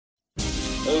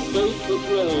a fate which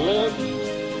will live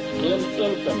in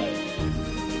infamy.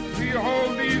 We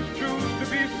hold these truths to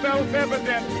be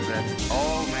self-evident, that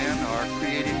all men are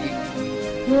created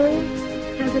equal. War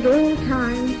has at all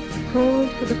times called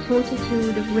for the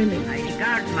fortitude of women. I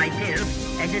regard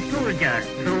myself as a soldier,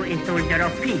 though a soldier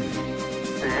of peace.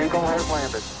 The Eagle has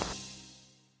landed.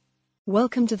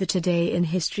 Welcome to the Today in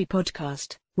History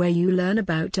podcast, where you learn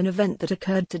about an event that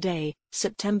occurred today,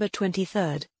 September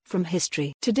 23rd, from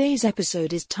history. Today's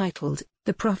episode is titled,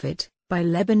 The Prophet, by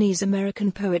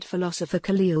Lebanese-American poet-philosopher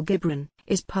Khalil Gibran,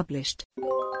 is published.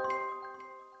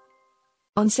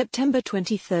 On September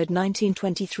 23,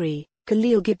 1923,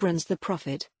 Khalil Gibran's The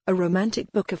Prophet, a romantic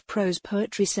book of prose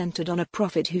poetry centered on a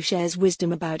prophet who shares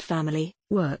wisdom about family,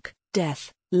 work,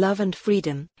 death, love and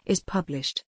freedom, is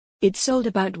published. It sold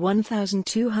about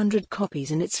 1,200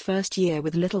 copies in its first year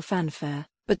with little fanfare,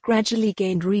 but gradually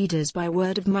gained readers by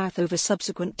word of mouth over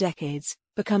subsequent decades,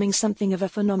 becoming something of a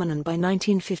phenomenon by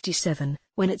 1957,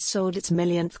 when it sold its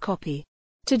millionth copy.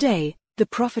 Today, The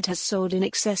Prophet has sold in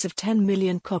excess of 10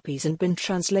 million copies and been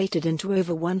translated into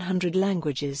over 100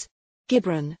 languages.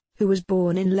 Gibran, who was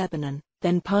born in Lebanon,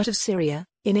 then part of Syria,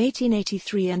 in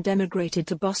 1883 and emigrated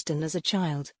to Boston as a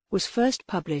child, was first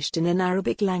published in an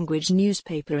Arabic-language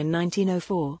newspaper in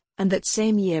 1904, and that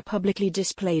same year publicly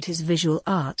displayed his visual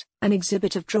art, an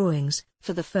exhibit of drawings,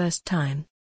 for the first time.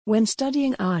 When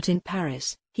studying art in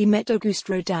Paris, he met Auguste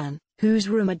Rodin, who's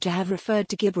rumored to have referred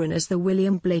to Gibran as the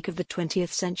William Blake of the 20th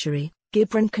century.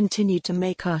 Gibran continued to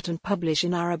make art and publish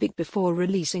in Arabic before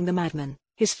releasing The Madman,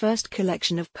 his first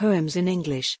collection of poems in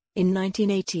English, in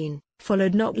 1918,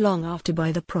 followed not long after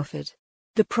by The Prophet.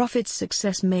 The Prophet's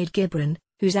success made Gibran,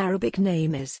 whose Arabic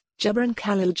name is Jabran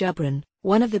Khalil Jabran,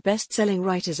 one of the best-selling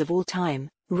writers of all time,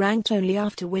 ranked only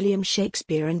after William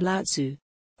Shakespeare and Lao Tzu.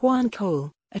 Juan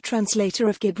Cole, a translator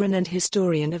of Gibran and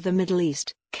historian of the Middle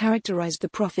East, characterized The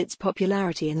Prophet's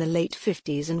popularity in the late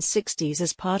 50s and 60s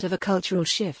as part of a cultural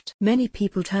shift. Many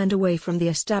people turned away from the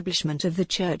establishment of the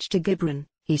church to Gibran,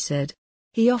 he said.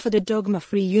 He offered a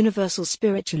dogma-free universal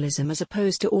spiritualism as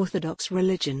opposed to orthodox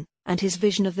religion, and his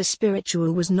vision of the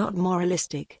spiritual was not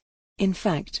moralistic. In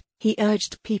fact, he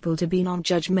urged people to be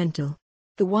non-judgmental.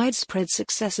 The widespread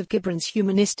success of Gibran's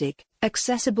humanistic,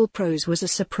 accessible prose was a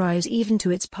surprise even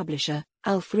to its publisher,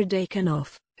 Alfred A.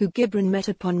 Knopf, who Gibran met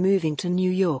upon moving to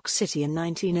New York City in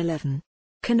 1911.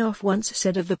 Knopf once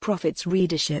said of The Prophet's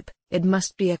readership, "It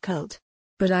must be a cult.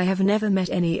 But I have never met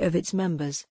any of its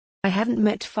members. I haven't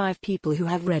met 5 people who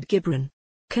have read Gibran."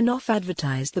 Knopf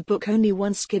advertised the book only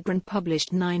once. Gibran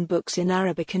published 9 books in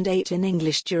Arabic and 8 in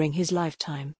English during his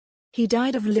lifetime. He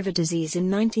died of liver disease in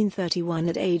 1931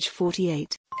 at age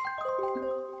 48.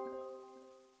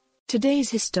 Today's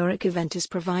historic event is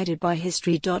provided by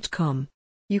History.com.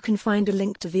 You can find a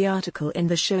link to the article in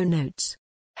the show notes.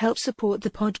 Help support the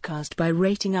podcast by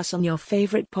rating us on your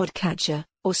favorite podcatcher,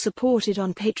 or support it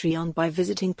on Patreon by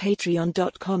visiting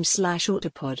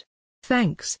patreon.com/autopod.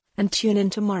 Thanks, and tune in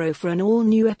tomorrow for an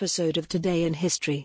all-new episode of Today in History.